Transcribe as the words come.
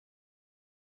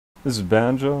This is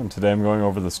Banjo, and today I'm going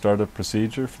over the startup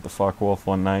procedure for the Focke Wulf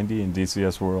Fw-190 in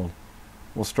DCS World.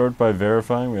 We'll start by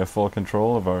verifying we have full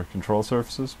control of our control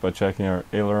surfaces by checking our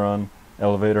aileron,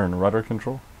 elevator, and rudder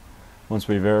control. Once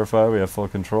we verify we have full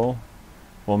control,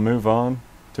 we'll move on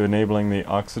to enabling the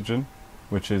oxygen,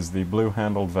 which is the blue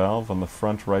handled valve on the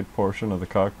front right portion of the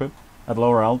cockpit. At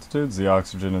lower altitudes the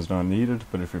oxygen is not needed,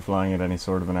 but if you're flying at any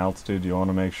sort of an altitude you want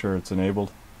to make sure it's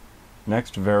enabled.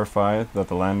 Next, verify that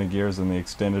the landing gear is in the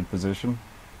extended position,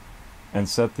 and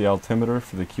set the altimeter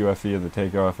for the QFE of the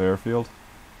takeoff airfield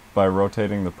by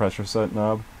rotating the pressure set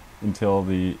knob until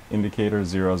the indicator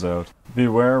zeroes out.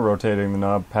 Beware, rotating the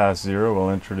knob past zero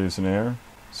will introduce an error,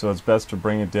 so it's best to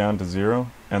bring it down to zero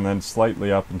and then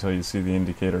slightly up until you see the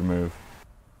indicator move.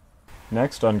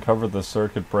 Next, uncover the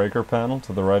circuit breaker panel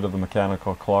to the right of the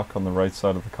mechanical clock on the right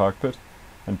side of the cockpit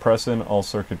and press in all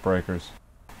circuit breakers.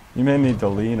 You may need to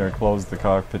lean or close the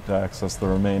cockpit to access the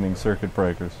remaining circuit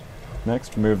breakers.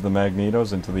 Next, move the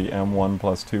magnetos into the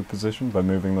M1+2 position by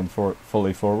moving them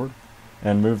fully forward,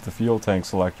 and move the fuel tank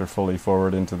selector fully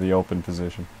forward into the open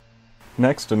position.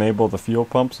 Next, enable the fuel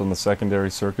pumps on the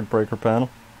secondary circuit breaker panel.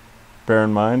 Bear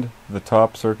in mind, the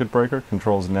top circuit breaker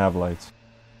controls nav lights.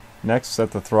 Next,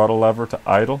 set the throttle lever to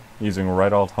idle using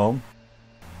right alt home.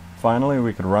 Finally,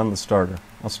 we could run the starter.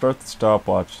 I'll start the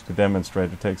stopwatch to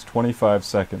demonstrate. It takes 25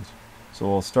 seconds. So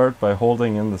we'll start by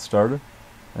holding in the starter,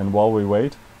 and while we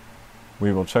wait,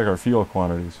 we will check our fuel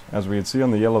quantities. As we can see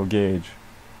on the yellow gauge,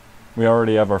 we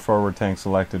already have our forward tank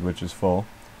selected, which is full.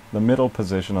 The middle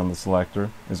position on the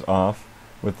selector is off,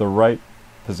 with the right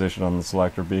position on the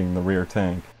selector being the rear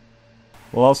tank.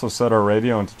 We'll also set our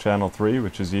radio into channel 3,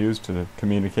 which is used to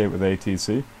communicate with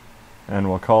ATC, and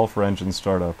we'll call for engine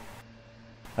startup.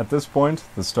 At this point,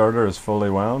 the starter is fully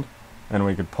wound, and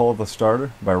we could pull the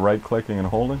starter by right-clicking and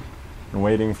holding, and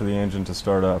waiting for the engine to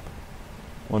start up.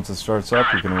 Once it starts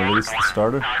up, we can release the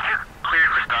starter,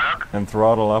 and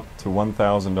throttle up to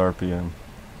 1000 RPM.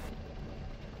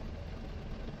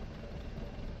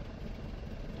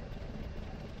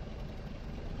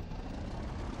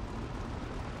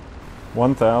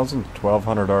 (1000 to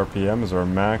 1200 RPM is our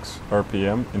max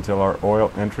RPM until our oil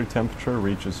entry temperature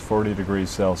reaches 40 degrees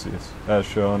Celsius, as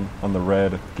shown on the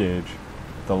red gauge,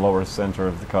 the lower center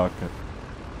of the cockpit.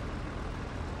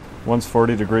 Once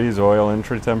 40 degrees oil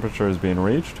entry temperature is being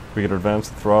reached, we can advance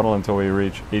the throttle until we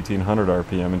reach 1800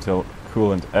 RPM until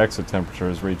coolant exit temperature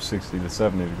is reached 60 to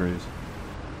 70 degrees.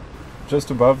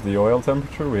 Just above the oil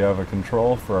temperature we have a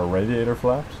control for our radiator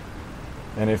flaps,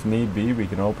 and if need be we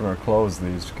can open or close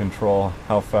these to control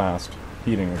how fast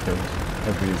heating occurs.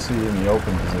 As we can see in the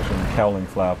open position, the cowling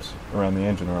flaps around the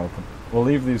engine are open. We'll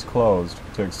leave these closed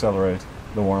to accelerate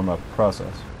the warm-up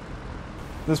process.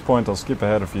 At this point I'll skip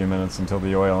ahead a few minutes until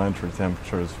the oil entry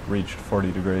temperature has reached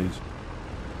 40 degrees.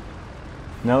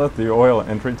 Now that the oil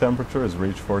entry temperature has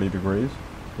reached 40 degrees,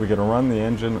 we can run the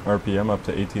engine RPM up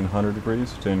to 1800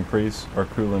 degrees to increase our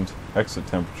coolant exit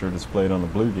temperature displayed on the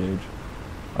blue gauge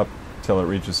up till it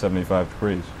reaches 75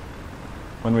 degrees.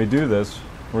 When we do this,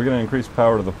 we're going to increase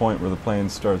power to the point where the plane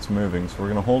starts moving, so we're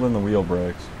going to hold in the wheel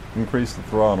brakes, increase the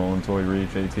throttle until we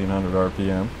reach 1800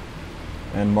 RPM,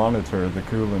 and monitor the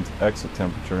coolant exit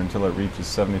temperature until it reaches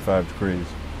 75 degrees.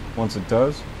 Once it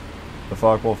does, the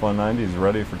Focke Wulf Fw-190 is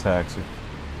ready for taxi.